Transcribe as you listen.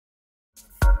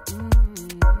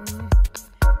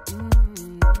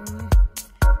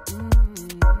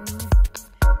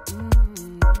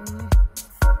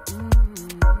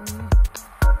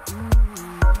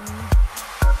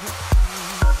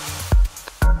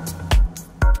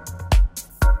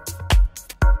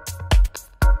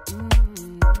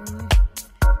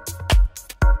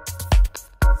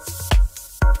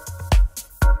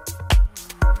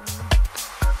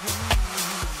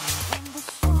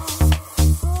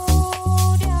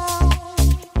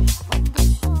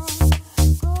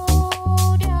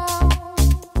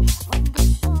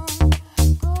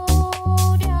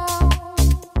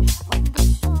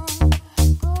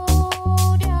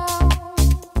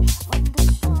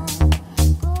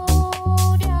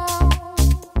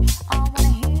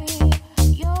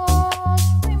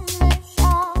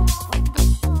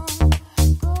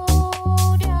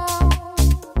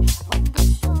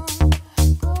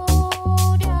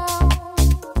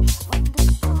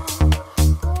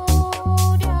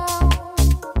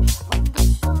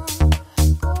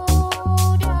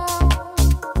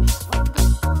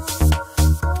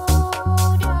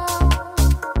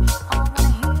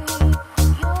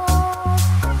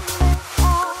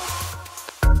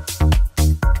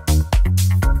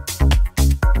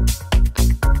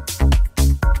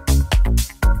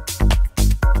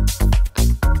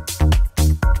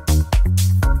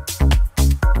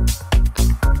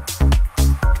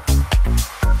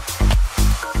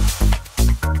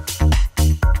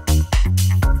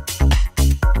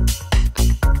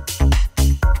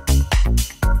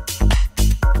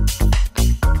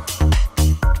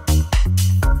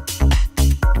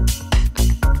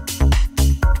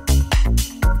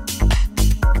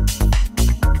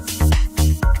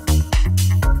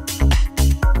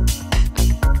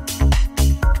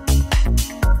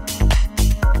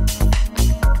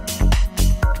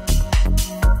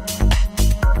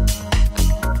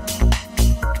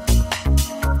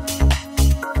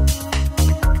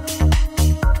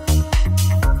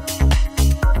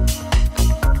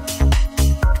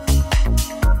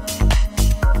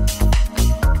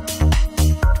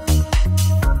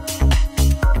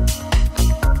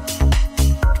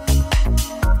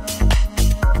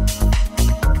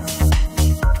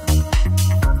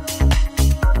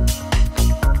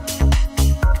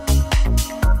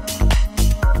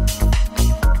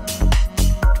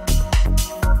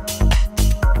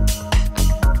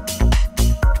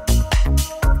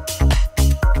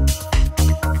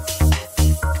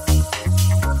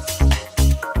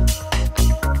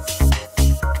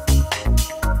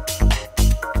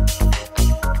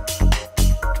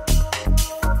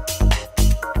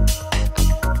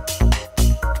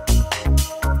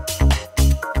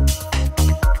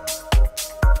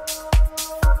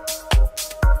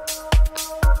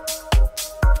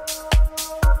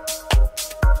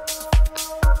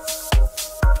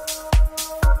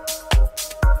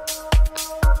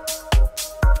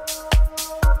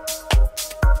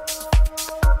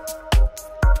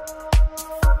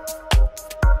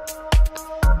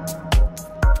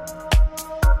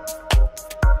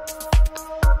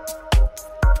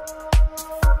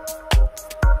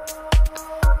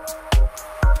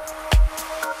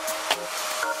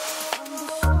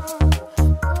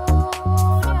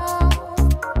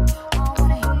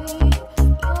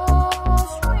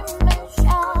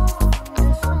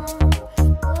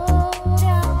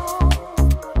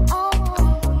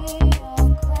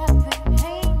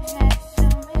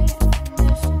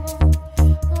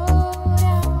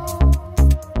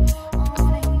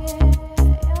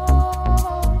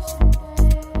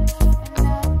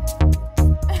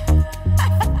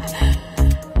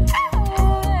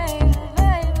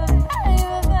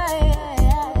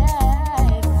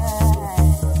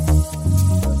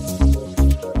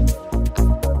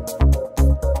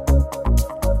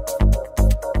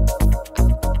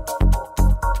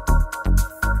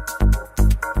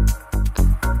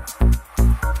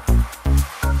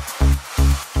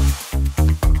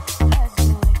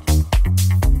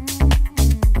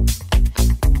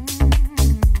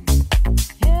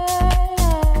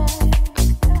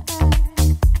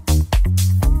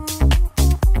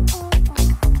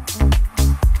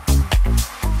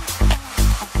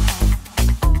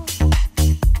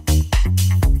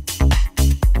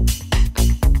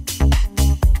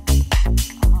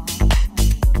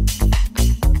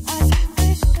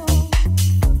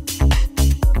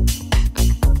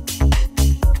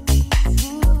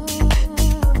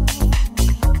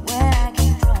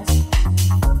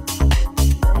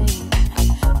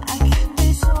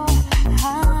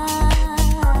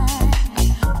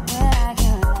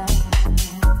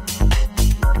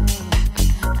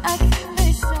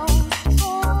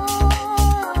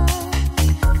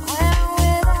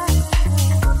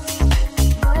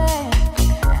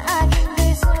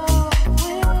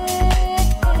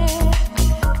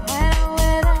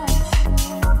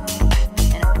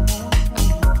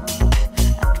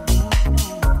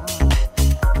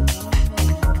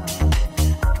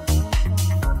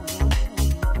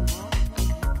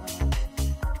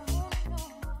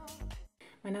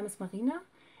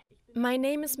My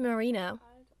name is Marina.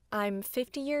 I'm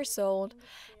 50 years old,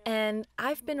 and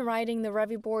I've been riding the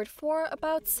Reviboard for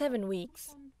about 7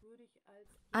 weeks.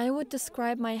 I would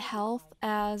describe my health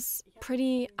as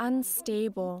pretty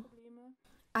unstable.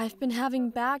 I've been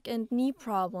having back and knee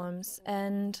problems,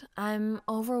 and I'm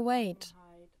overweight.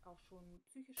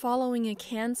 Following a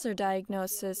cancer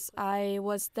diagnosis, I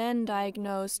was then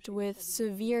diagnosed with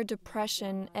severe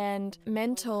depression and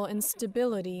mental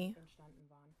instability.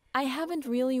 I haven't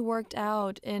really worked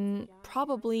out in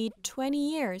probably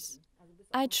 20 years.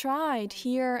 I tried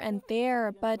here and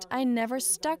there, but I never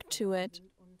stuck to it.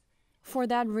 For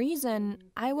that reason,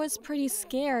 I was pretty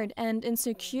scared and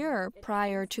insecure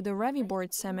prior to the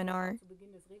Reviboard seminar.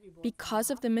 Because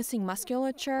of the missing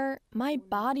musculature, my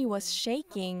body was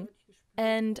shaking,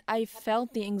 and I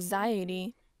felt the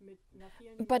anxiety.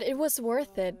 But it was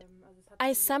worth it.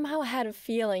 I somehow had a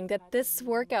feeling that this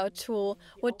workout tool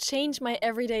would change my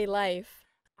everyday life.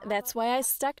 That's why I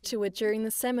stuck to it during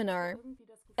the seminar.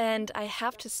 And I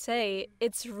have to say,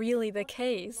 it's really the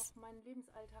case.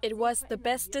 It was the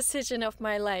best decision of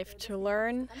my life to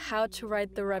learn how to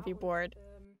ride the Reviboard.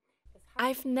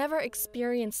 I've never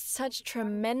experienced such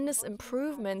tremendous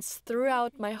improvements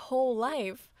throughout my whole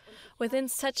life within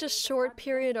such a short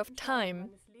period of time.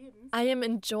 I am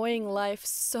enjoying life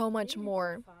so much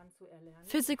more.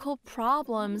 Physical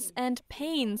problems and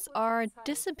pains are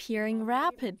disappearing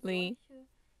rapidly.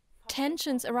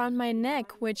 Tensions around my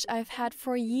neck, which I've had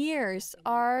for years,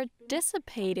 are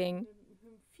dissipating.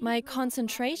 My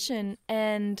concentration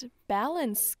and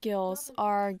balance skills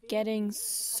are getting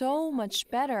so much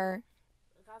better.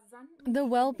 The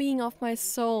well-being of my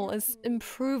soul is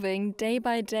improving day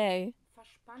by day.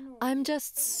 I'm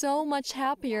just so much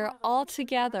happier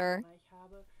altogether.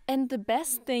 And the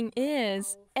best thing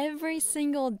is, every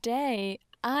single day,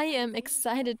 I am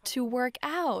excited to work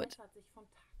out.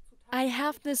 I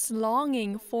have this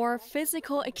longing for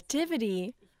physical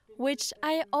activity, which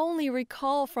I only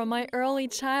recall from my early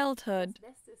childhood.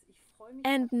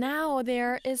 And now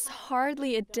there is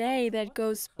hardly a day that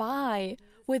goes by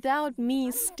without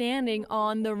me standing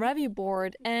on the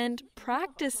Reviboard and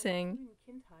practicing.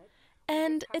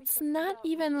 And it's not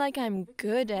even like I'm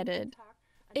good at it.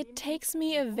 It takes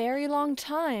me a very long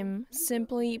time,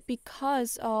 simply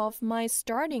because of my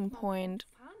starting point.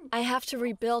 I have to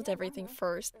rebuild everything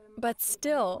first, but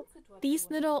still, these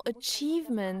little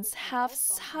achievements have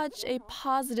such a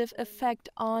positive effect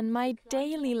on my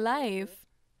daily life.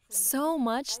 So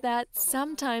much that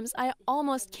sometimes I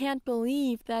almost can't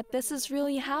believe that this is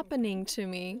really happening to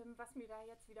me.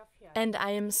 And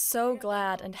I am so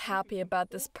glad and happy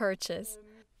about this purchase.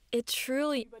 It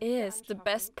truly is the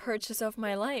best purchase of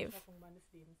my life.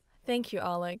 Thank you,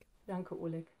 Oleg. Danke,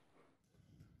 Oleg.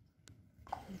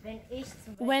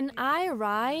 When I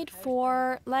ride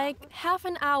for like half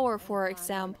an hour, for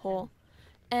example,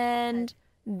 and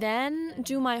then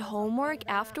do my homework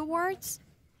afterwards,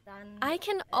 I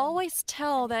can always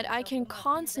tell that I can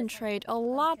concentrate a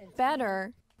lot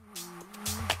better.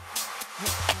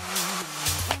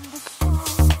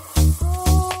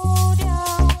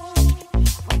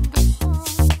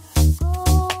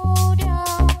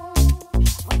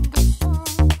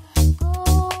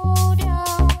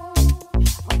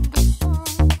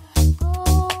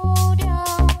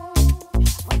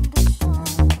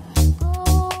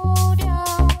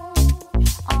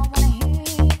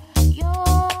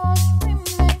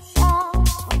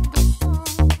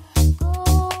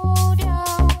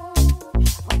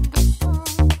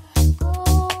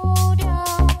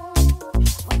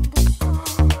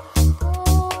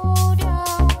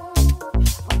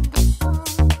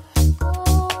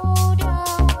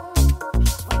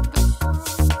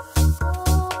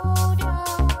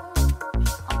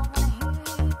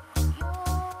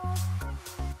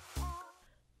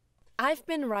 I've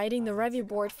been riding the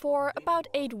Reviboard for about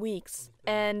 8 weeks,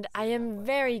 and I am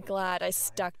very glad I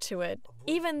stuck to it.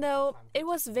 Even though it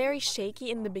was very shaky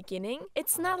in the beginning,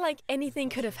 it's not like anything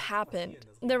could have happened.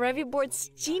 The Reviboard's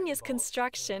genius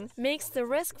construction makes the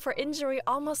risk for injury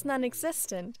almost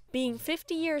non-existent. Being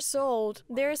 50 years old,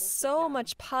 there's so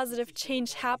much positive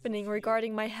change happening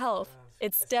regarding my health.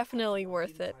 It's definitely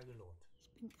worth it.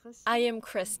 I am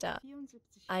Krista.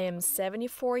 I am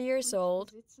 74 years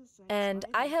old, and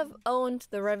I have owned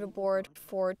the Reviboard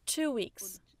for 2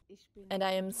 weeks. And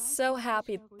I am so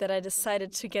happy that I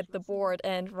decided to get the board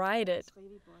and ride it.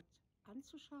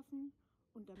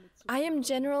 I am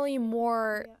generally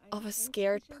more of a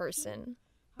scared person,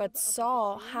 but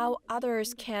saw how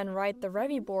others can ride the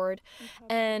Reviboard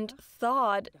and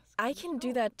thought I can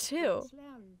do that too.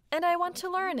 And I want to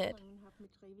learn it.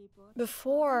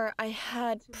 Before, I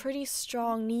had pretty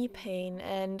strong knee pain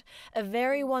and a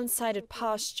very one-sided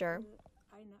posture.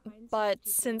 But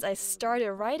since I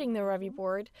started riding the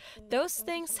Reviboard, those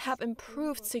things have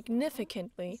improved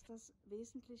significantly.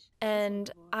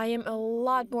 And I am a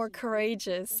lot more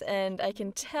courageous, and I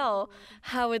can tell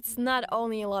how it's not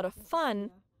only a lot of fun,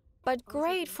 but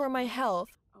great for my health.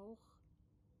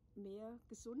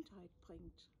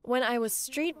 When I was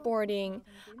streetboarding,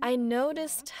 I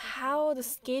noticed how the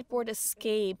skateboard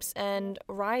escapes and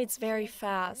rides very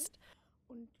fast.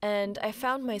 And I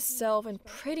found myself in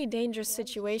pretty dangerous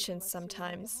situations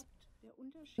sometimes.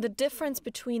 The difference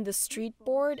between the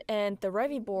streetboard and the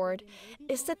Reviboard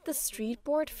is that the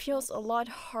streetboard feels a lot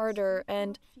harder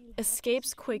and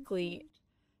escapes quickly.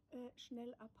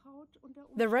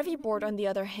 The Reviboard, on the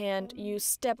other hand, you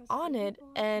step on it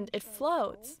and it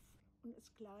floats.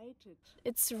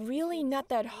 It's really not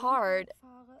that hard,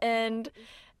 and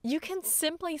you can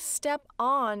simply step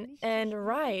on and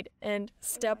ride and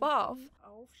step off.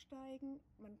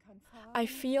 I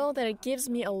feel that it gives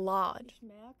me a lot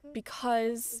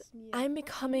because I'm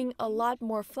becoming a lot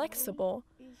more flexible.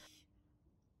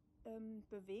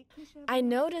 I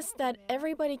noticed that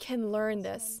everybody can learn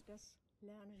this.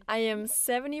 I am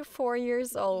 74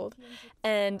 years old,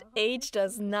 and age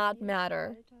does not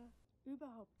matter.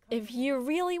 If you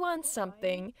really want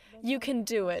something, you can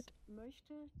do it.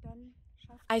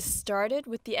 I started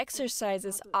with the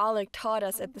exercises Oleg taught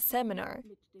us at the seminar,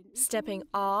 stepping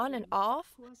on and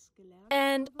off,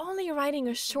 and only riding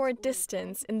a short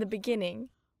distance in the beginning.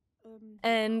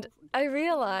 And I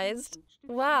realized,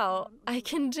 wow, I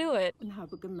can do it.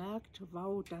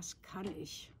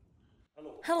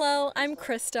 Hello, I'm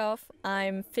Christoph.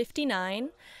 I'm 59,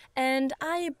 and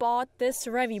I bought this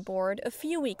Reviboard a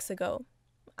few weeks ago.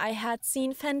 I had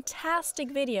seen fantastic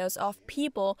videos of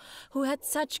people who had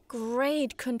such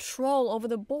great control over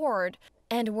the board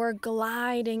and were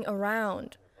gliding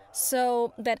around,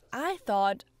 so that I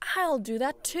thought I'll do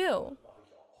that too.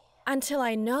 Until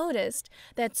I noticed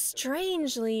that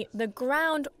strangely the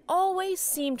ground always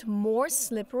seemed more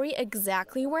slippery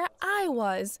exactly where I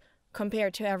was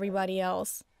compared to everybody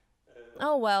else.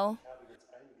 Oh well.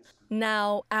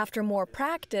 Now, after more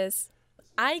practice,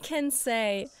 I can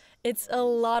say it's a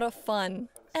lot of fun,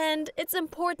 and it's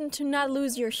important to not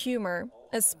lose your humor,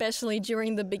 especially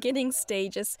during the beginning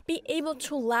stages. Be able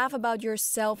to laugh about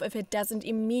yourself if it doesn't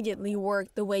immediately work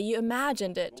the way you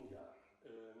imagined it.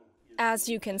 As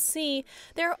you can see,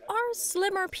 there are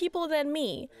slimmer people than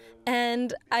me,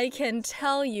 and I can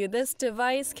tell you this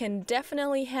device can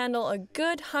definitely handle a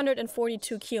good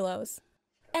 142 kilos.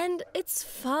 And it's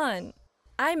fun.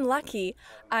 I'm lucky.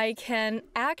 I can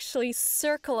actually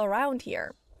circle around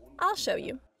here. I'll show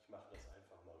you.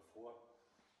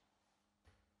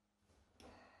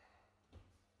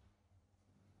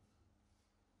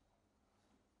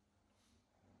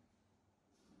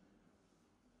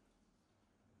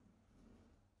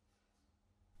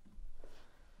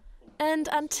 And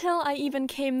until I even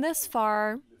came this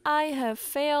far, I have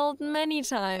failed many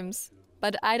times.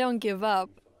 But I don't give up.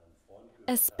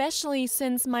 Especially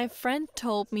since my friend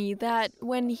told me that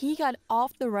when he got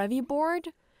off the Reviboard,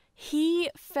 he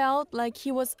felt like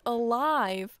he was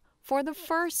alive for the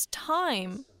first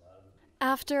time.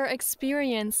 After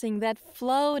experiencing that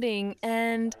floating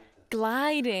and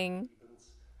gliding,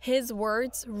 his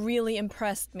words really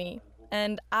impressed me,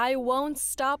 and I won't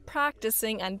stop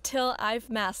practicing until I've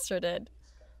mastered it.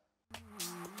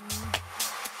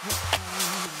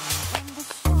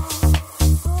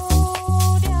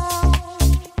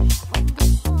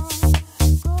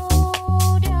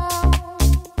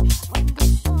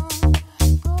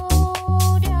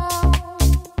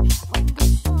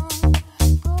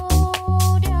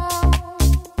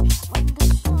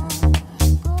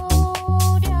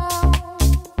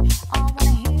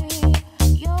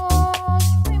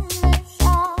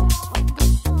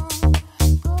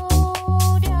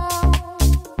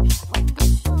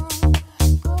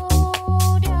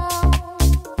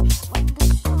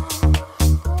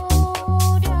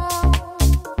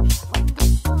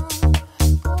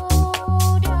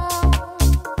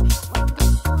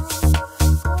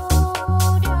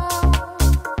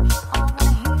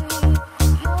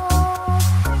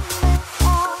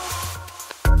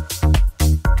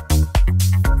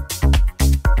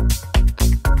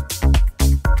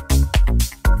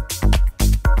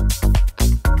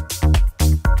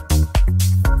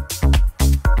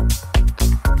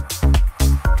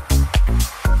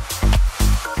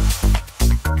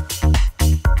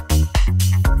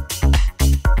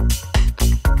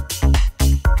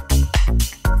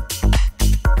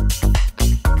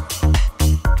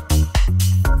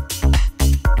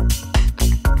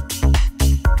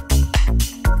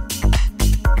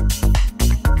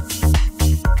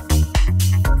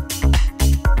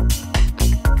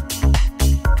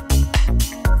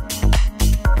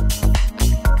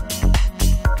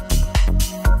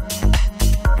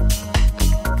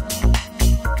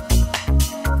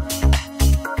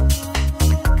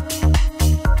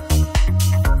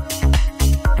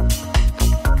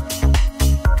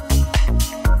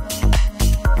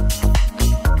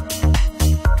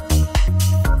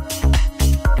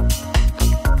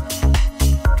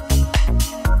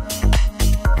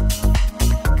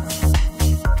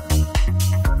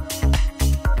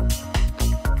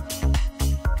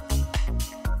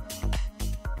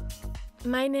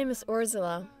 My name is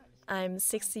Ursula. I'm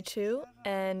 62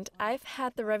 and I've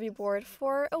had the Reviboard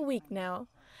for a week now,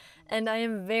 and I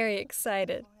am very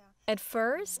excited. At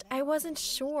first, I wasn't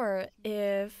sure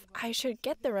if I should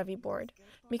get the Reviboard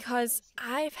because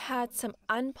I've had some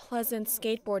unpleasant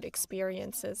skateboard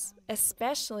experiences,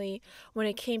 especially when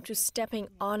it came to stepping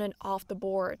on and off the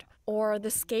board or the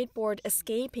skateboard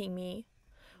escaping me,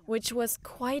 which was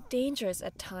quite dangerous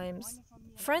at times.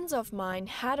 Friends of mine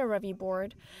had a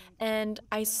Reviboard, and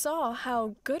I saw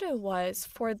how good it was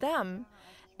for them.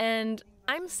 And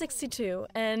I'm 62,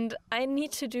 and I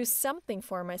need to do something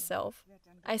for myself.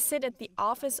 I sit at the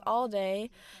office all day,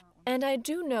 and I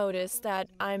do notice that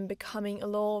I'm becoming a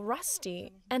little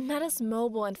rusty and not as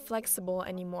mobile and flexible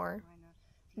anymore.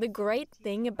 The great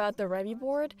thing about the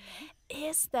Reviboard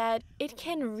is that it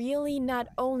can really not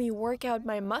only work out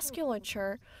my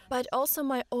musculature, but also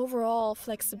my overall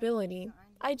flexibility.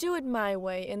 I do it my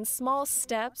way in small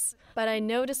steps, but I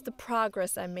notice the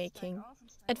progress I'm making.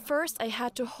 At first, I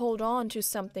had to hold on to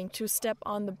something to step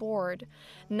on the board.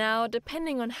 Now,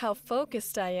 depending on how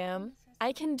focused I am,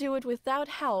 I can do it without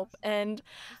help, and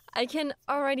I can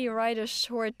already ride a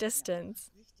short distance.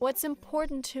 What's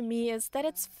important to me is that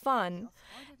it's fun,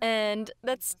 and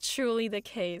that's truly the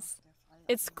case.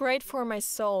 It's great for my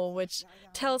soul, which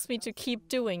tells me to keep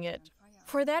doing it.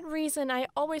 For that reason, I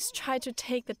always try to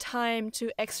take the time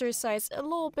to exercise a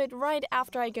little bit right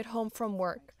after I get home from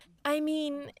work. I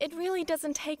mean, it really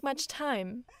doesn't take much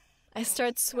time. I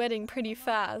start sweating pretty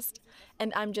fast,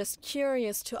 and I'm just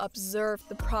curious to observe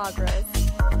the progress.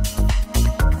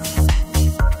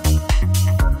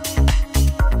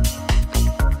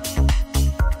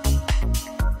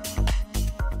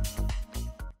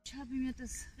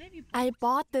 I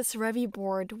bought this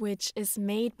Reviboard, which is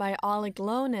made by Oleg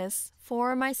Lohnes,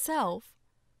 for myself.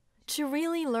 To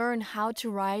really learn how to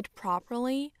ride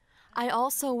properly, I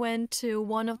also went to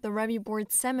one of the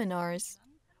Reviboard seminars,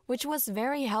 which was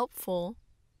very helpful.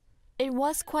 It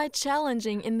was quite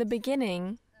challenging in the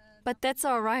beginning, but that's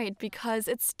alright because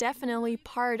it's definitely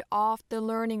part of the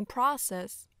learning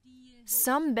process.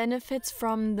 Some benefits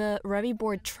from the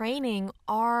Reviboard training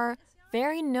are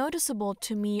very noticeable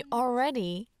to me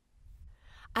already.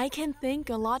 I can think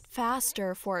a lot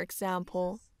faster, for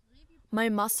example. My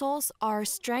muscles are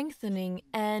strengthening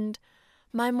and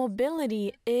my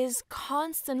mobility is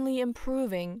constantly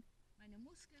improving.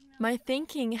 My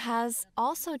thinking has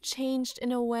also changed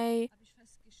in a way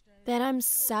that I'm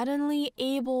suddenly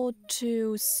able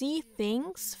to see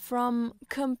things from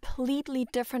completely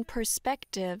different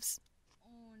perspectives.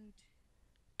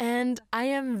 And I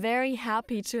am very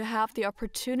happy to have the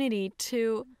opportunity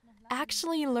to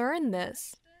actually learn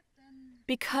this,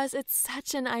 because it's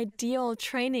such an ideal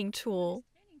training tool.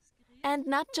 And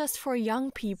not just for young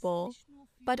people,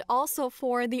 but also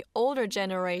for the older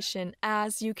generation,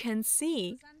 as you can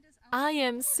see. I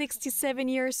am 67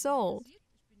 years old.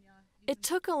 It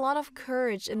took a lot of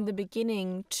courage in the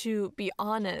beginning, to be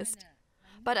honest,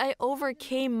 but I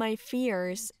overcame my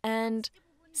fears, and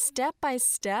step by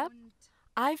step,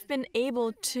 I've been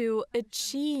able to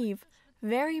achieve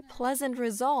very pleasant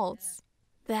results.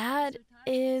 That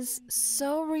is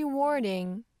so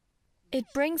rewarding. It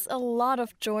brings a lot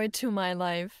of joy to my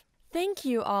life. Thank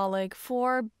you, Oleg,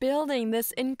 for building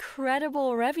this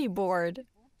incredible Reviboard.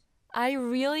 I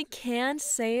really can't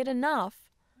say it enough.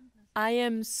 I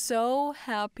am so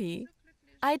happy.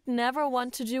 I'd never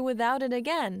want to do without it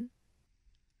again.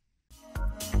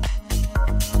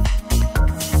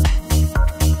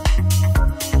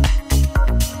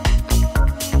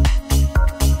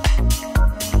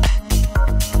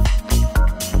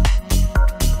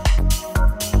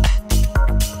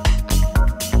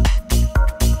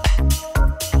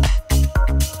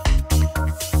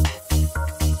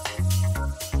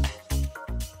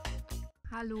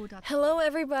 Hello,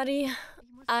 everybody.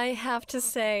 I have to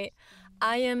say,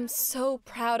 I am so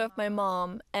proud of my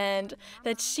mom and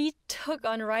that she took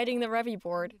on riding the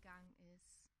Reviboard.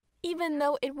 Even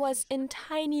though it was in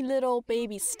tiny little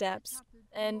baby steps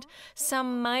and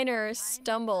some minor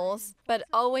stumbles, but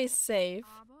always safe.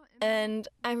 And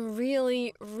I'm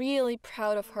really, really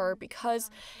proud of her because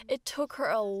it took her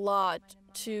a lot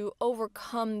to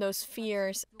overcome those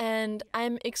fears, and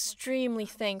I'm extremely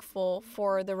thankful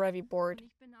for the Reviboard.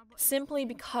 Simply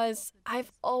because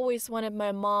I've always wanted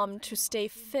my mom to stay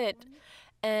fit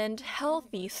and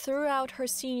healthy throughout her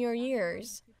senior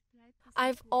years.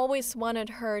 I've always wanted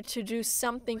her to do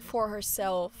something for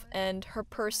herself and her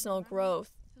personal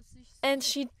growth. And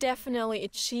she definitely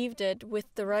achieved it with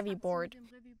the Reviboard,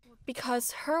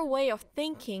 because her way of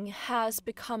thinking has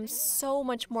become so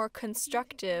much more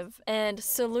constructive and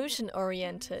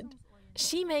solution-oriented.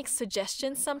 She makes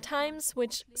suggestions sometimes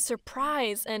which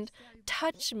surprise and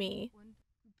touch me.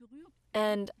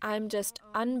 And I'm just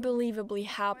unbelievably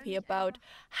happy about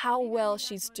how well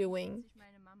she's doing.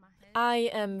 I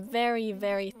am very,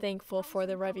 very thankful for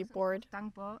the Reviboard.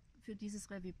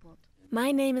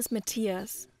 My name is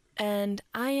Matthias, and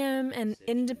I am an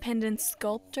independent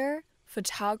sculptor,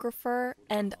 photographer,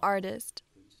 and artist.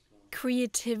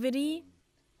 Creativity,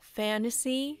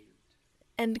 fantasy,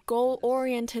 and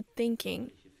goal-oriented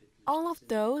thinking, all of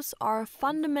those are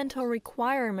fundamental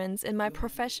requirements in my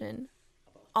profession.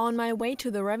 On my way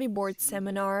to the Reviboard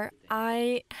seminar,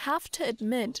 I have to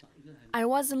admit, I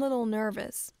was a little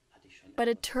nervous. But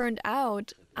it turned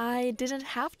out I didn't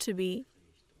have to be,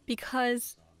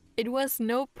 because it was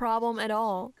no problem at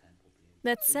all.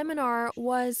 That seminar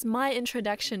was my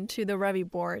introduction to the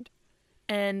Reviboard,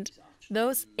 and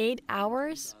those 8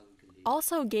 hours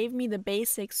also gave me the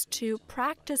basics to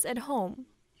practice at home.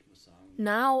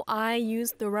 Now I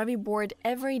use the Reviboard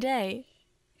every day.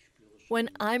 When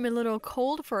I'm a little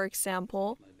cold, for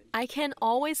example, I can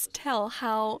always tell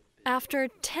how, after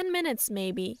 10 minutes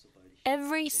maybe,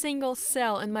 every single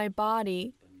cell in my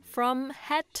body, from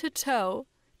head to toe,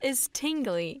 is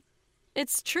tingly.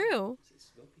 It's true.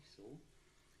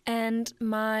 And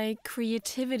my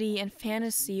creativity and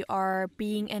fantasy are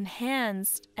being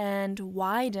enhanced and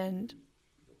widened.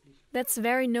 That's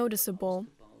very noticeable.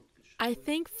 I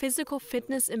think physical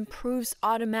fitness improves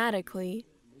automatically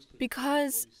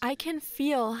because I can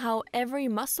feel how every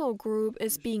muscle group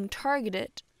is being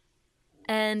targeted.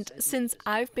 And since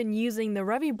I've been using the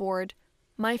Reviboard,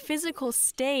 my physical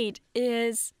state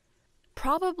is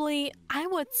probably, I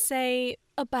would say,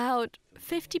 about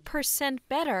 50%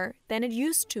 better than it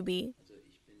used to be.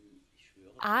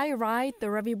 I ride the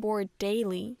Reviboard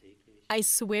daily. I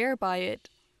swear by it.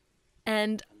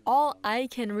 And all I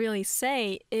can really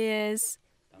say is,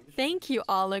 thank you,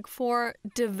 Oleg, for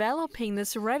developing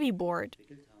this Reviboard.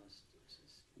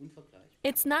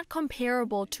 It's not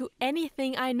comparable to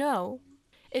anything I know.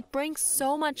 It brings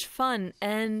so much fun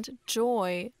and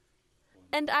joy.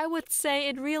 And I would say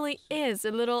it really is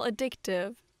a little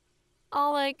addictive.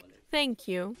 Oleg, thank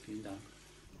you.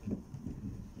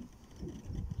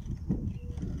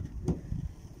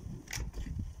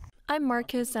 I'm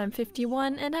Marcus, I'm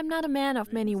 51, and I'm not a man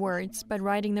of many words, but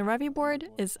riding the Reviboard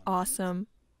is awesome.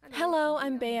 Hello,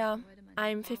 I'm Bea.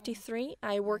 I'm 53,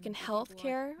 I work in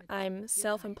healthcare, I'm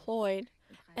self-employed,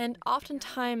 and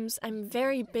oftentimes I'm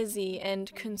very busy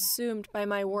and consumed by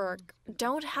my work.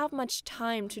 Don't have much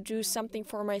time to do something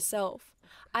for myself.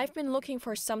 I've been looking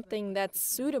for something that's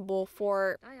suitable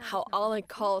for, how Oleg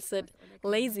calls it,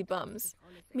 lazy bums.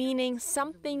 Meaning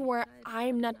something where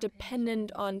I'm not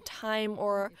dependent on time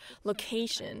or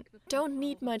location, don't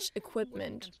need much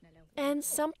equipment, and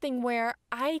something where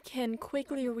I can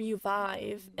quickly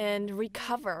revive and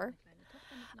recover.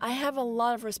 I have a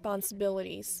lot of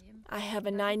responsibilities. I have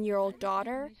a 9-year-old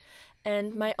daughter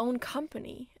and my own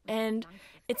company, and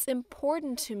it's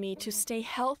important to me to stay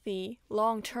healthy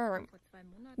long term.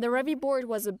 The Reviboard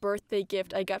was a birthday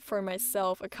gift I got for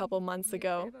myself a couple months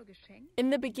ago. In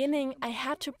the beginning, I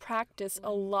had to practice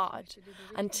a lot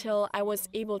until I was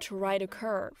able to ride a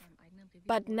curve.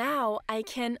 But now I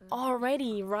can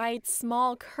already ride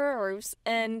small curves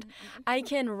and I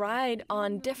can ride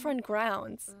on different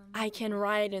grounds. I can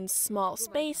ride in small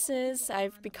spaces.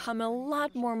 I've become a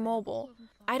lot more mobile.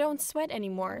 I don't sweat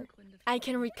anymore. I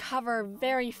can recover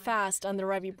very fast on the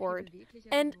Reviboard.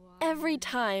 And every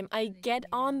time I get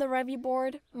on the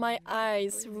Reviboard, my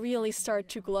eyes really start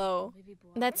to glow.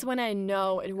 That's when I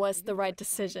know it was the right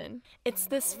decision. It's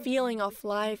this feeling of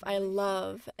life I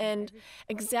love and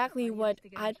exactly what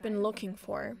I'd been looking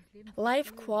for.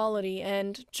 Life quality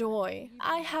and joy.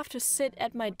 I have to sit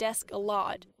at my desk a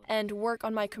lot and work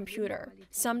on my computer.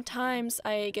 Sometimes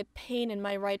I get pain in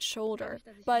my right shoulder,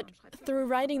 but through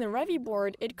riding the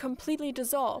Reviboard, it completely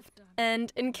dissolved.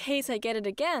 And in case I get it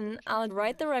again, I'll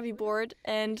ride the Reviboard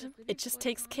and it just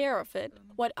takes care of it.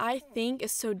 What I think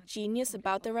is so genius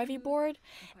about the Reviboard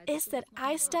is that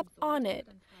I step on it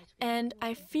and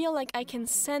I feel like I can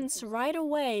sense right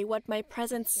away what my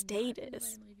present state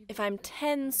is. If I'm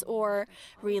tense or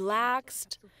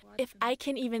relaxed, if I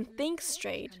can even think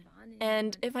straight,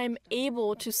 and if I'm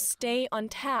able to stay on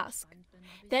task.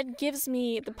 That gives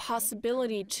me the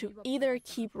possibility to either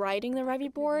keep riding the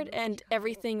Reviboard and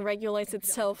everything regulates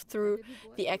itself through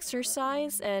the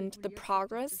exercise and the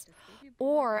progress,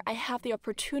 or I have the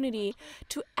opportunity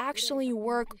to actually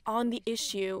work on the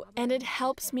issue, and it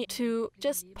helps me to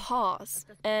just pause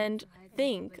and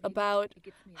think about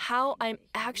how I'm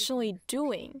actually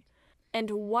doing and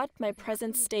what my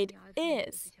present state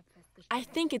is. I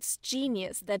think it's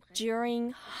genius that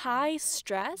during high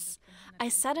stress, I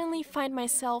suddenly find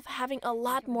myself having a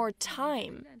lot more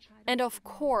time. And of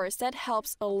course, that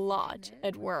helps a lot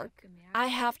at work. I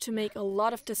have to make a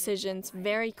lot of decisions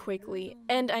very quickly,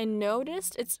 and I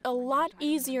noticed it's a lot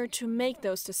easier to make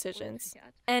those decisions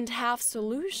and have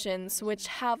solutions which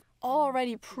have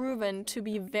already proven to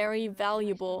be very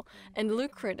valuable and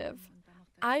lucrative.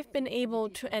 I've been able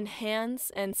to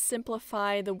enhance and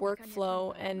simplify the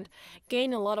workflow and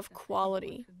gain a lot of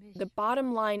quality. The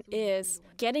bottom line is,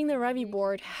 getting the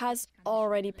Reviboard has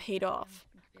already paid off.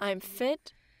 I'm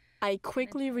fit, I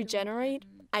quickly regenerate,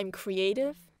 I'm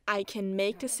creative, I can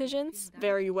make decisions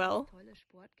very well.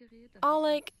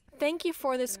 Oleg, thank you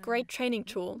for this great training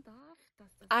tool.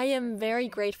 I am very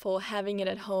grateful having it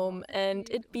at home and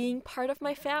it being part of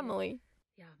my family.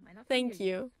 Thank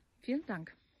you. Vielen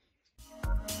Dank.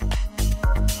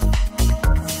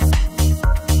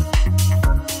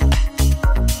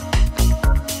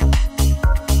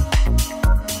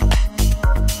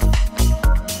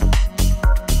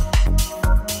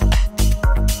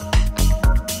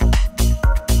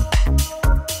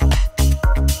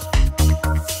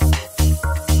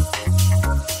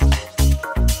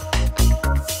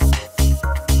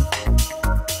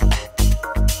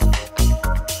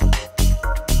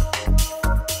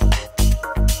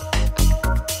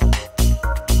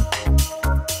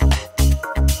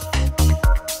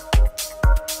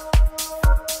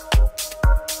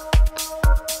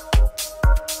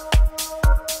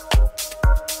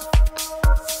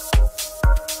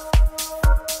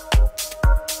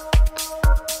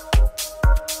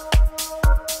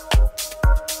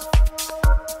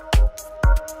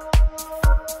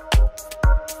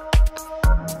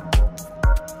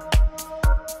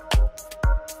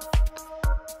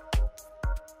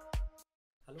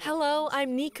 Hello,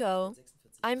 I'm Nico.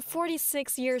 I'm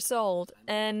 46 years old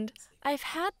and I've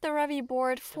had the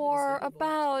Reviboard for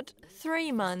about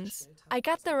 3 months. I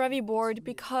got the Reviboard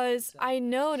because I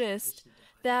noticed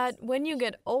that when you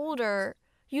get older,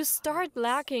 you start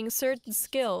lacking certain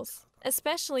skills,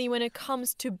 especially when it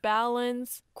comes to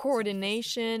balance,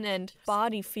 coordination, and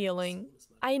body feeling.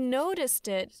 I noticed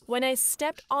it when I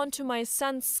stepped onto my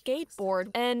son's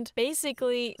skateboard and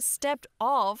basically stepped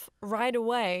off right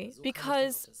away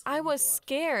because I was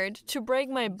scared to break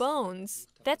my bones.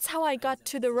 That's how I got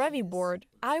to the Reviboard.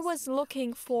 I was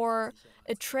looking for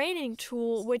a training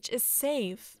tool which is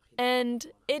safe, and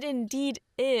it indeed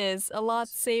is a lot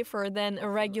safer than a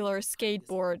regular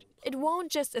skateboard. It won't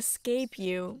just escape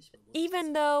you,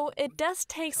 even though it does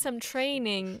take some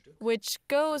training, which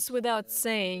goes without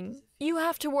saying. You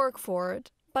have to work for it,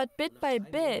 but bit by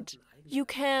bit, you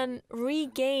can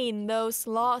regain those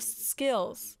lost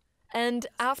skills. And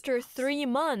after 3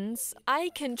 months, I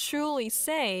can truly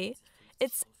say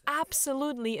it's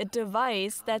absolutely a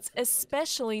device that's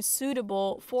especially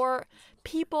suitable for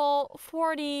people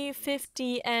 40,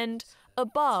 50, and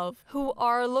above who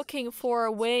are looking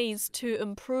for ways to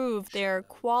improve their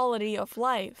quality of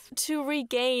life, to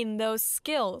regain those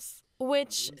skills,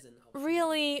 which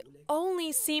really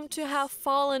only seem to have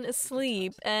fallen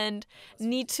asleep and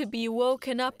need to be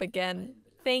woken up again.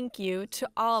 Thank you to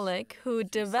Oleg, who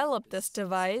developed this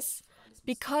device,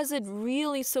 because it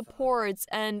really supports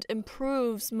and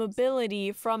improves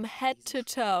mobility from head to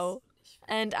toe.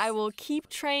 And I will keep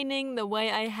training the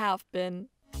way I have been.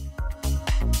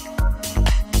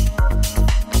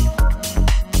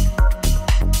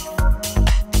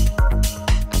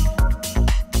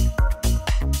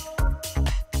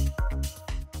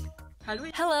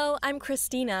 Hello, I'm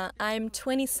Christina. I'm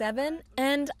 27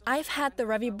 and I've had the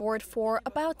Reviboard for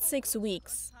about 6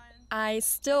 weeks. I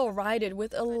still ride it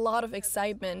with a lot of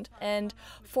excitement, and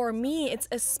for me it's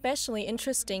especially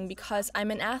interesting because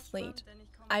I'm an athlete.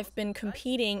 I've been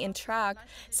competing in track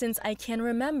since I can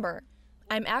remember.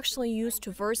 I'm actually used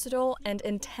to versatile and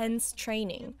intense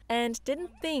training and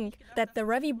didn't think that the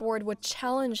Reviboard would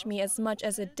challenge me as much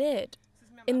as it did.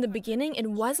 In the beginning, it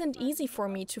wasn't easy for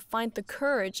me to find the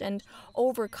courage and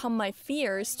overcome my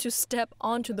fears to step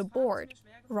onto the board.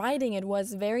 Riding it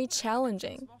was very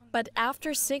challenging. But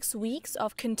after 6 weeks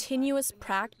of continuous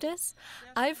practice,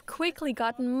 I've quickly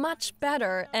gotten much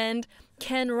better and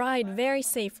can ride very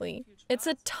safely. It's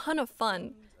a ton of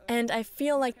fun. And I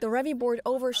feel like the Reviboard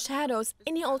overshadows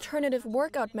any alternative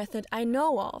workout method I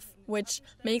know of, which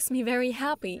makes me very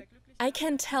happy. I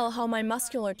can tell how my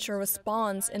musculature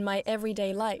responds in my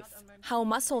everyday life, how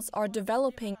muscles are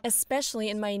developing, especially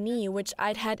in my knee, which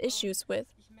I'd had issues with.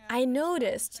 I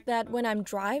noticed that when I'm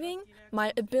driving,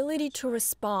 my ability to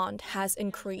respond has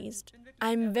increased.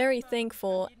 I'm very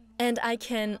thankful, And I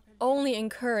can only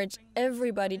encourage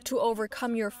everybody to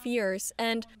overcome your fears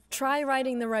and try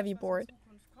riding the Reviboard.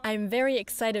 I'm very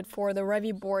excited for the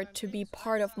Reviboard to be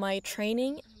part of my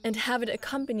training and have it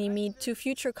accompany me to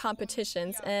future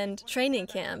competitions and training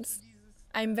camps.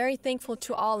 I'm very thankful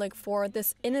to Oleg for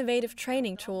this innovative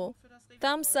training tool.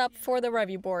 Thumbs up for the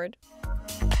Reviboard.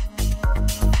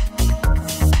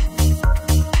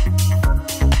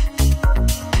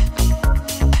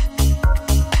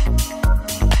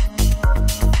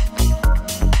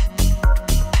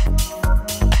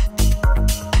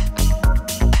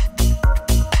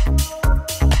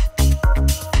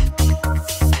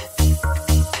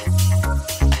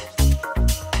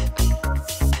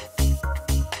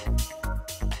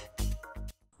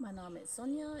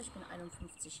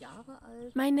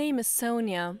 My name is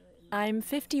Sonia. I'm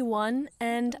 51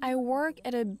 and I work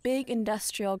at a big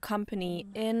industrial company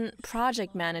in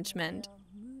project management.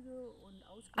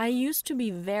 I used to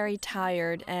be very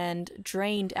tired and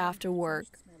drained after work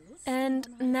and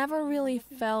never really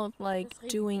felt like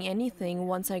doing anything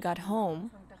once I got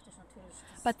home.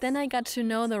 But then I got to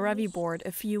know the Reviboard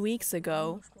a few weeks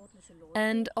ago.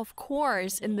 And of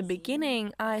course, in the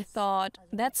beginning, I thought,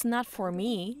 that's not for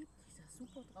me.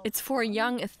 It's for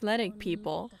young athletic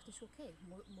people.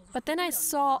 But then I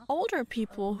saw older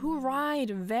people who ride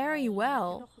very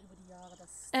well.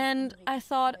 And I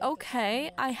thought,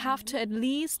 okay, I have to at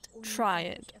least try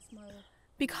it.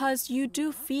 Because you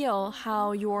do feel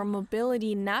how your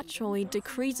mobility naturally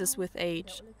decreases with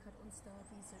age.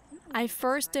 I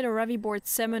first did a Reviboard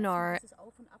seminar,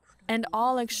 and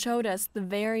Oleg showed us the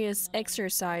various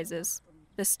exercises,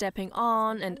 the stepping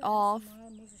on and off,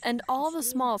 and all the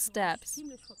small steps.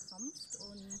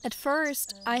 At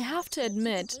first, I have to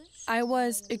admit, I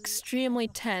was extremely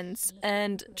tense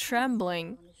and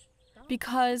trembling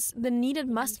because the needed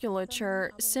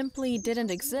musculature simply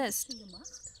didn't exist.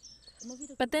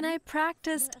 But then I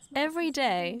practiced every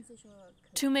day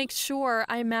to make sure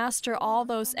I master all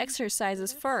those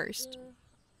exercises first.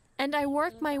 And I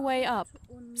worked my way up,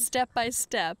 step by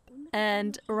step.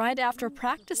 And right after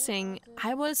practicing,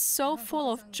 I was so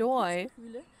full of joy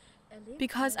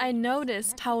because I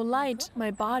noticed how light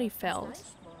my body felt.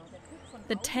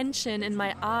 The tension in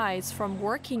my eyes from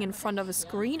working in front of a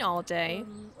screen all day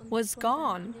was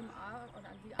gone.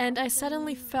 And I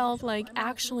suddenly felt like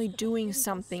actually doing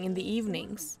something in the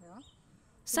evenings.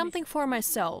 Something for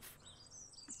myself.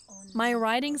 My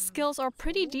riding skills are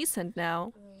pretty decent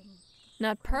now.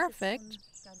 Not perfect,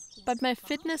 but my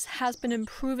fitness has been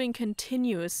improving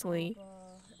continuously.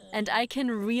 And I can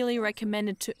really recommend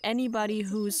it to anybody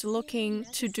who's looking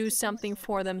to do something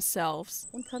for themselves.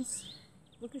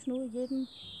 Wirklich nur jedem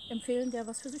empfehlen, der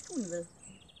was für sich tun will.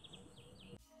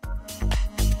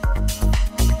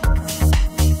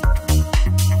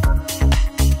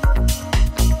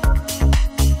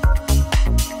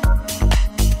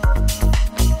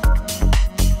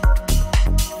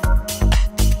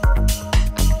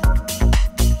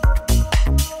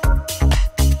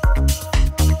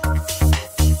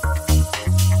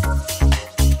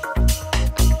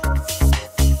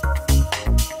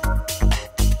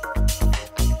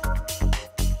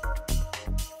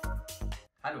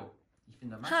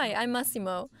 Hi, I'm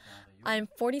Massimo. I'm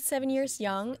 47 years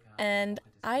young and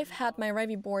I've had my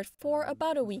Reviboard for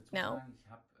about a week now.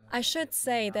 I should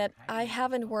say that I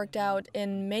haven't worked out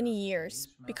in many years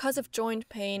because of joint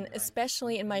pain,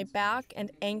 especially in my back and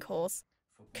ankles,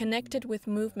 connected with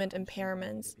movement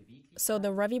impairments. So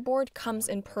the Reviboard comes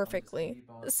in perfectly,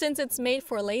 since it's made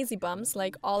for lazy bums,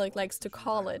 like Oleg likes to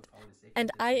call it, and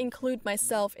I include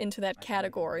myself into that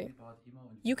category.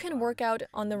 You can work out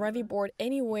on the Reviboard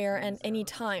anywhere and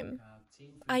anytime.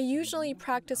 I usually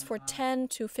practice for 10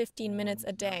 to 15 minutes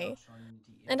a day,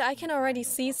 and I can already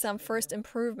see some first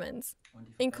improvements,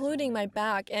 including my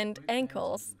back and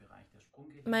ankles.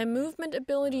 My movement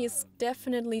ability is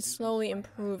definitely slowly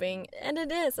improving, and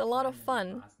it is a lot of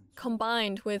fun,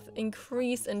 combined with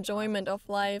increased enjoyment of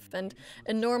life and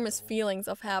enormous feelings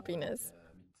of happiness.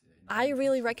 I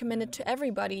really recommend it to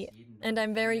everybody, and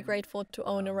I'm very grateful to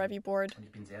own a Reviboard.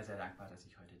 Ich bin sehr, sehr dankbar, dass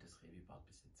ich heute das Reviboard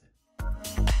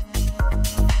besitze.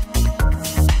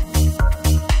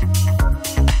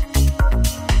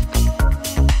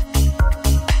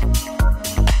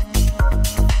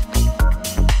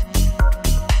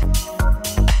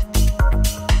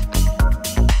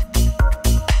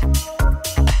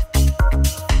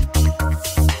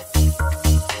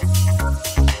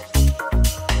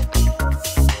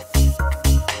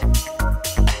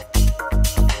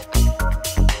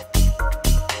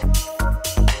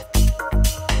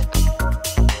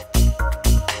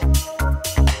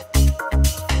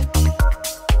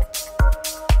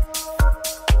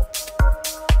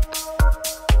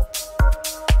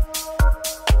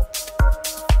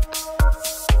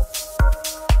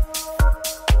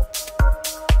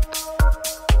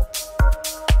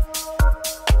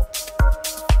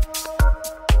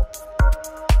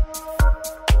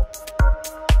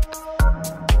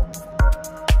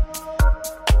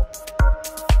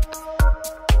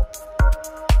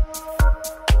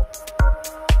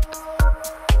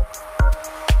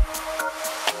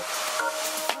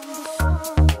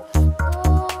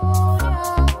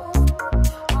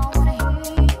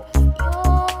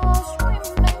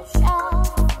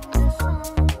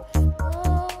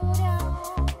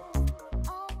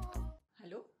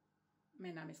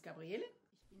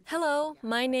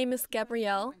 My name is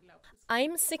Gabrielle.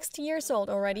 I'm 60 years old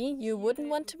already, you wouldn't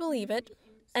want to believe it.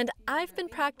 And I've been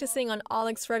practicing on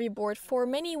Oleg's Reviboard for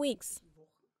many weeks.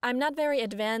 I'm not very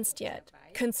advanced yet,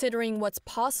 considering what's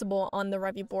possible on the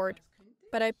Reviboard.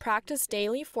 But I practice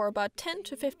daily for about 10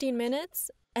 to 15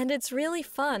 minutes, and it's really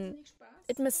fun.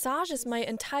 It massages my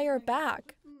entire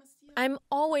back. I'm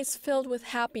always filled with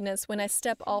happiness when I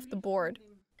step off the board.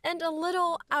 And a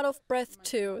little out of breath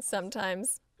too,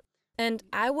 sometimes. And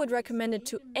I would recommend it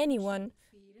to anyone,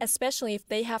 especially if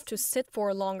they have to sit for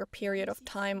a longer period of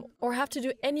time or have to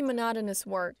do any monotonous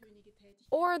work.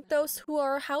 Or those who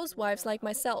are housewives like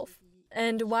myself.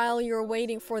 And while you're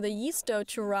waiting for the yeast dough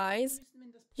to rise,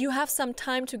 you have some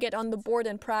time to get on the board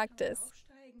and practice.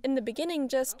 In the beginning,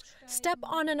 just step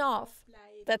on and off.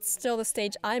 That's still the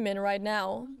stage I'm in right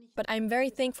now. But I'm very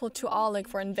thankful to Oleg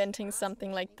for inventing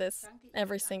something like this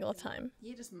every single time.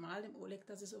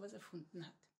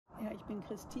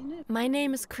 My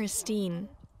name is Christine.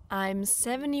 I'm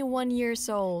 71 years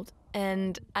old,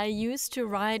 and I used to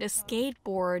ride a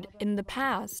skateboard in the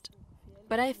past.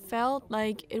 But I felt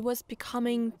like it was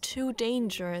becoming too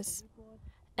dangerous,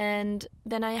 and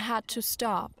then I had to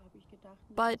stop.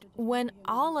 But when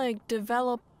Oleg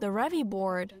developed the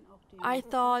Reviboard, I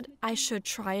thought I should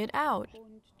try it out.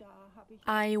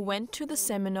 I went to the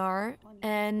seminar,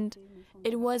 and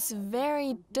it was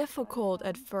very difficult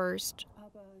at first.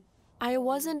 I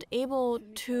wasn't able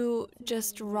to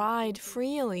just ride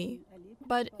freely,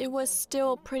 but it was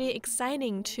still pretty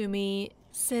exciting to me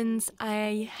since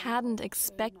I hadn't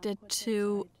expected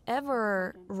to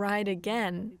ever ride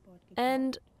again.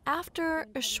 And after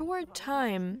a short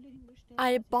time,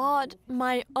 I bought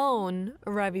my own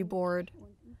Reviboard.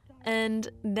 And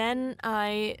then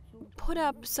I put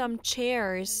up some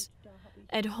chairs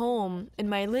at home in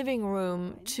my living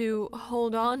room to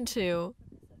hold on to.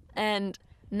 And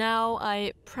now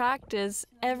I practice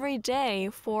every day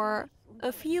for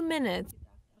a few minutes.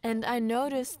 And I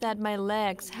noticed that my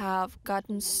legs have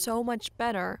gotten so much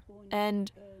better.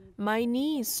 And my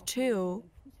knees too.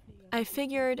 I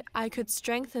figured I could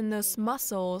strengthen those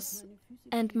muscles.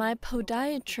 And my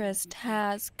podiatrist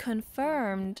has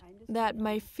confirmed that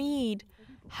my feet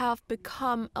have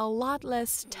become a lot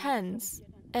less tense.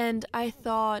 And I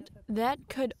thought that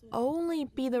could only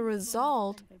be the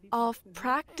result of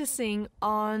practicing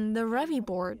on the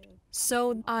Reviboard.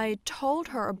 So I told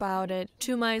her about it.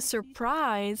 To my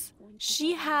surprise,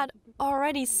 she had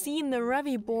already seen the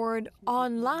Reviboard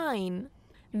online.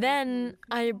 Then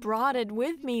I brought it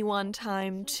with me one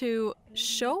time to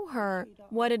show her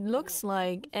what it looks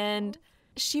like, and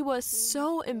she was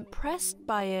so impressed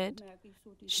by it.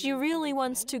 She really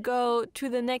wants to go to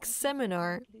the next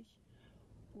seminar.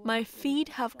 My feet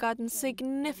have gotten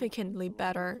significantly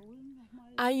better.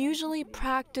 I usually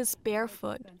practice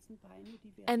barefoot,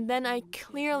 and then I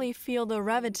clearly feel the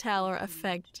Revitaler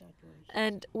effect.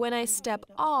 And when I step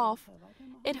off,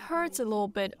 it hurts a little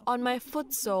bit on my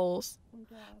foot soles.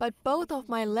 But both of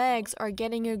my legs are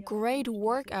getting a great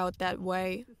workout that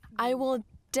way. I will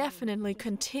definitely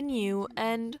continue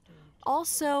and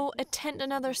also attend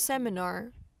another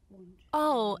seminar.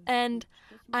 Oh, and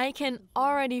I can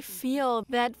already feel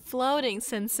that floating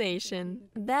sensation.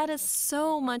 That is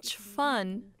so much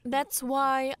fun. That's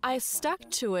why I stuck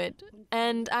to it,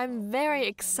 and I'm very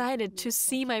excited to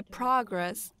see my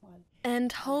progress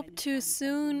and hope to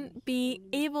soon be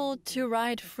able to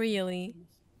ride freely.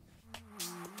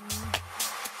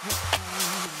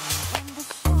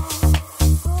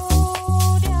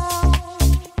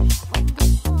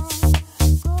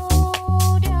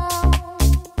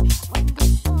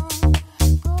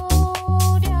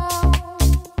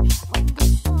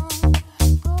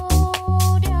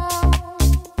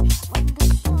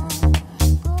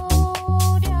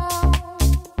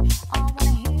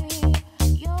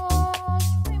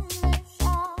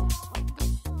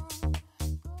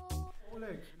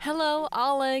 Hello,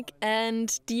 Oleg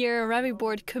and dear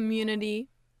Reviboard community.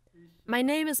 My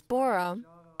name is Bora.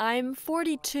 I'm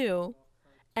 42,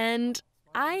 and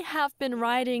I have been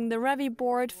riding the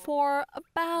Reviboard for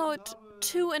about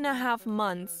 2.5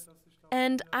 months.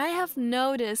 And I have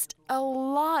noticed a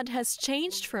lot has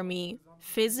changed for me,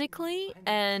 physically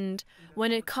and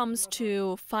when it comes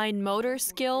to fine motor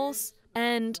skills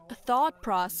and thought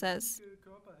process.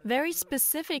 Very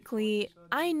specifically,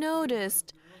 I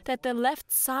noticed that the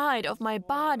left side of my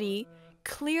body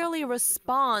clearly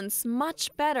responds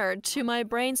much better to my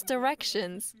brain's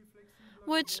directions,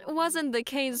 which wasn't the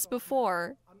case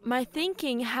before. My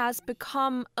thinking has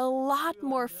become a lot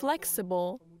more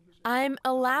flexible. I'm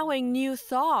allowing new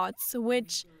thoughts,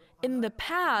 which in the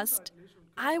past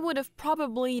I would have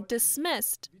probably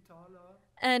dismissed.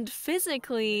 And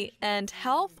physically and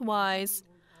health-wise,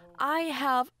 I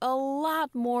have a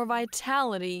lot more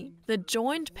vitality. The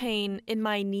joint pain in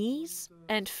my knees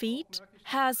and feet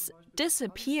has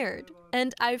disappeared,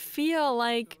 and I feel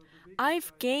like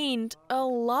I've gained a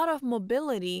lot of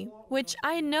mobility, which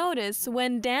I notice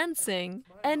when dancing,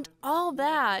 and all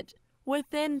that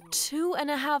within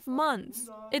 2.5 months.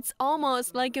 It's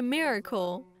almost like a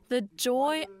miracle. The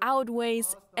joy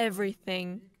outweighs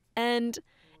everything, and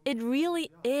it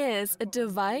really is a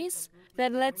device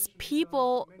that lets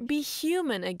people be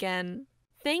human again.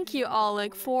 Thank you,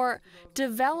 Oleg, for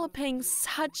developing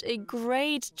such a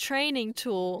great training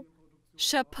tool.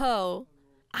 Chapeau.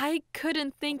 I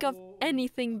couldn't think of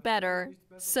anything better.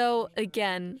 So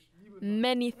again,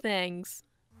 many thanks.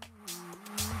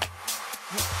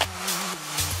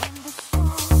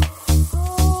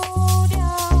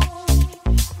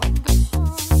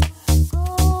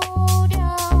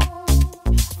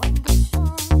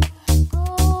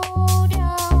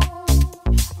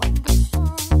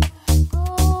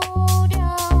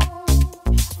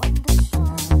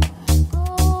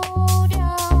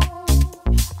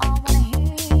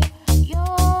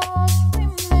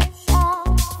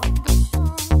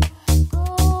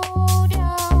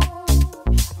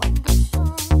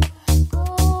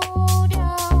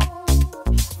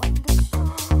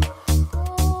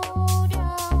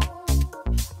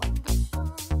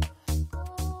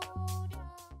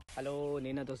 Hallo,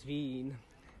 Nenad aus Wien.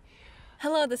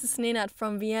 Hello, this is Nenad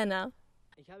from Vienna.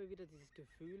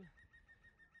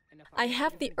 I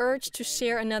have the urge to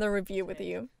share another review with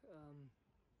you.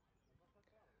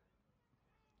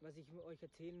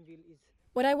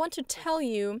 What I want to tell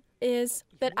you is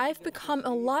that I've become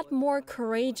a lot more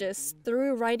courageous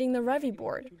through writing the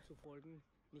Reviboard.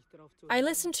 I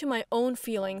listen to my own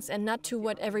feelings and not to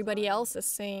what everybody else is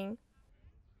saying.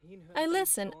 I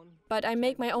listen, but I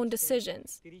make my own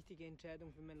decisions.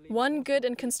 One good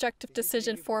and constructive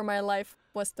decision for my life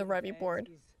was the Reviboard.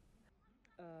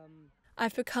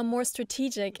 I've become more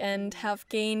strategic and have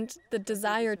gained the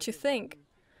desire to think.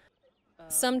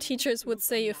 Some teachers would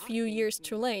say a few years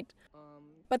too late,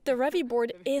 but the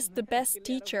Reviboard is the best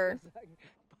teacher.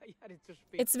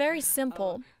 It's very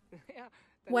simple.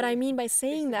 What I mean by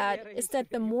saying that is that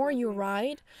the more you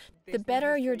ride, the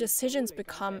better your decisions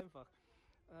become,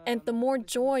 and the more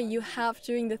joy you have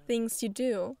doing the things you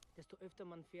do.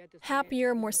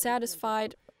 Happier, more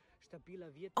satisfied,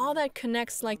 all that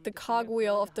connects like the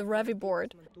cogwheel of the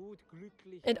Reviboard.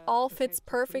 It all fits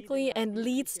perfectly and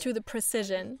leads to the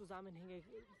precision.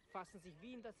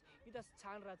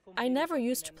 I never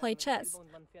used to play chess.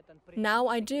 Now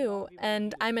I do,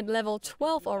 and I'm at level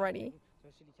 12 already.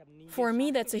 For me,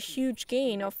 that's a huge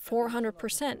gain of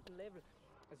 400%.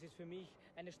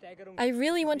 I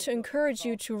really want to encourage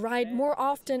you to ride more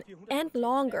often and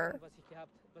longer.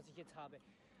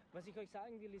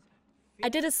 I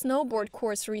did a snowboard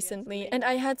course recently, and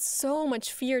I had so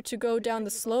much fear to go down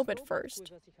the slope at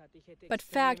first. But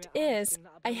fact is,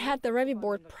 I had the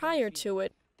Reviboard prior to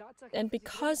it, and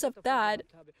because of that,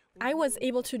 I was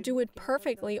able to do it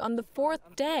perfectly on the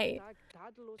 4th day.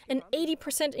 An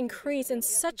 80% increase in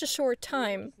such a short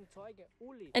time.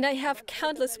 And I have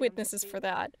countless witnesses for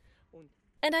that.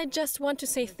 And I just want to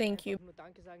say thank you,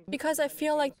 because I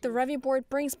feel like the Reviboard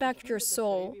brings back your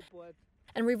soul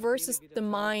and reverses the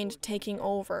mind taking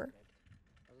over.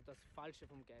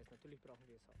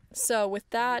 So with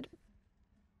that,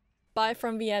 bye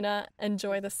from Vienna,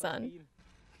 enjoy the sun.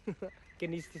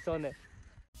 Genießt die Sonne.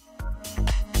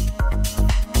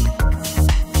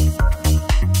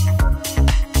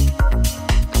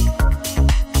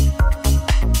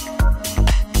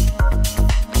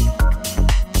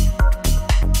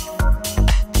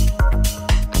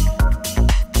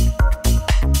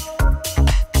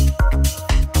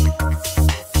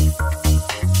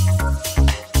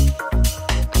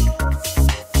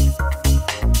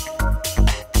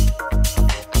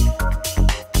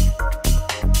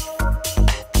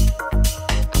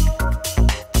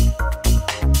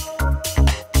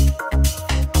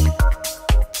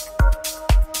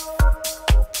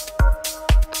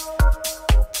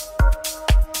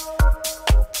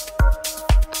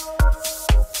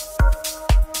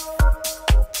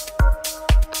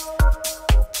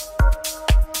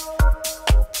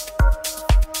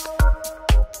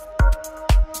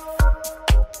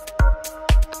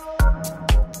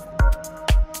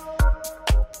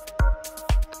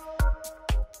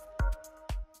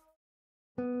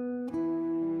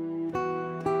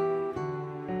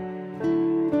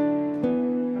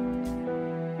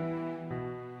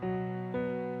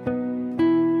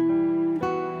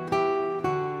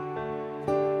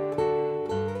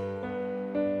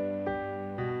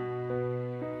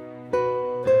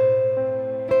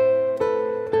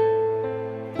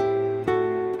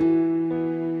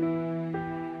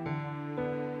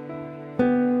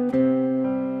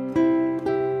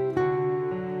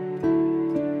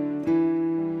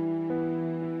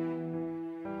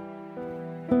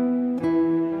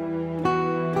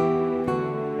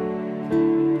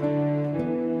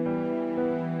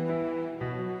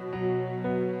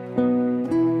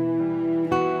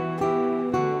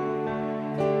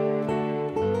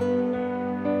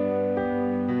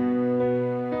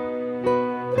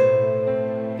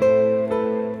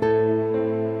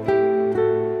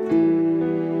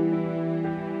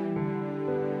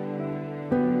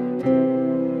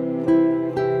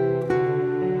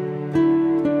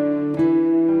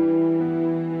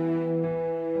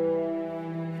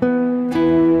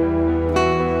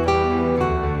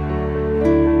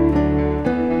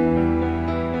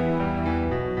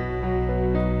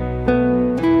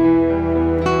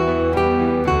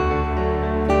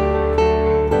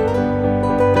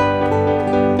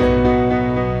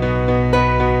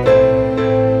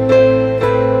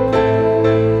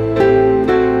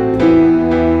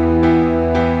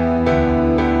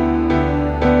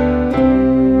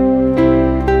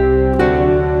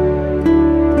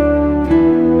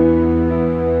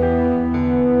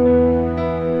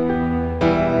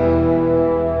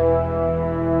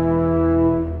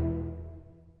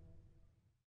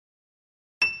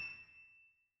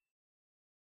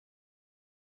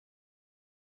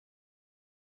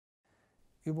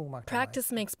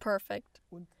 Practice makes perfect.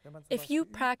 If you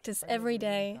practice every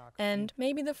day and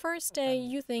maybe the first day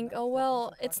you think, oh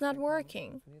well, it's not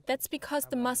working, that's because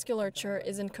the musculature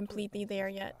isn't completely there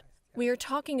yet. We are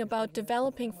talking about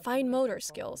developing fine motor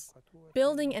skills,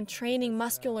 building and training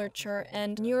musculature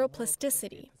and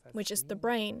neuroplasticity, which is the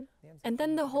brain. And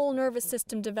then the whole nervous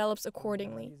system develops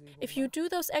accordingly. If you do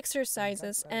those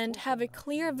exercises and have a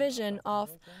clear vision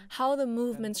of how the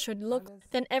movements should look,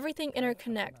 then everything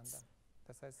interconnects.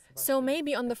 So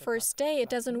maybe on the first day it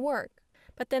doesn't work,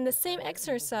 but then the same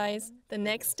exercise the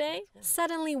next day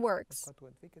suddenly works.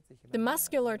 The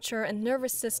musculature and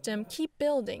nervous system keep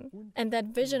building, and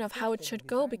that vision of how it should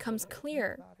go becomes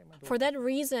clear. For that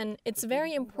reason, it's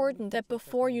very important that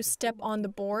before you step on the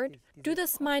board, do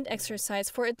this mind exercise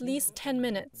for at least 10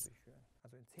 minutes.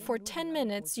 For 10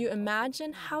 minutes, you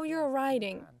imagine how you're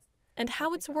riding and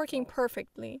how it's working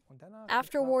perfectly.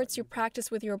 Afterwards, you practice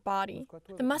with your body.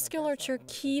 The musculature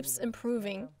keeps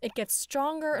improving. It gets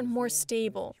stronger and more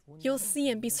stable. You'll see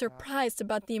and be surprised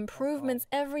about the improvements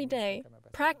every day.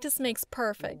 Practice makes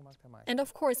perfect. And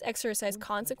of course, exercise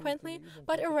consequently,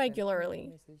 but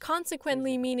irregularly.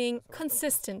 Consequently meaning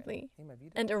consistently.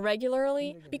 And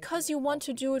irregularly because you want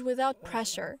to do it without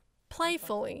pressure,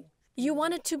 playfully. You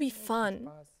want it to be fun.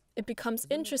 It becomes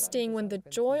interesting when the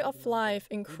joy of life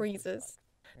increases.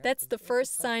 That's the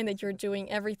first sign that you're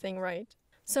doing everything right.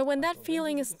 So when that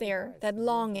feeling is there, that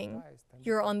longing,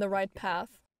 you're on the right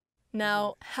path.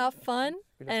 Now, have fun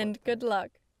and good luck.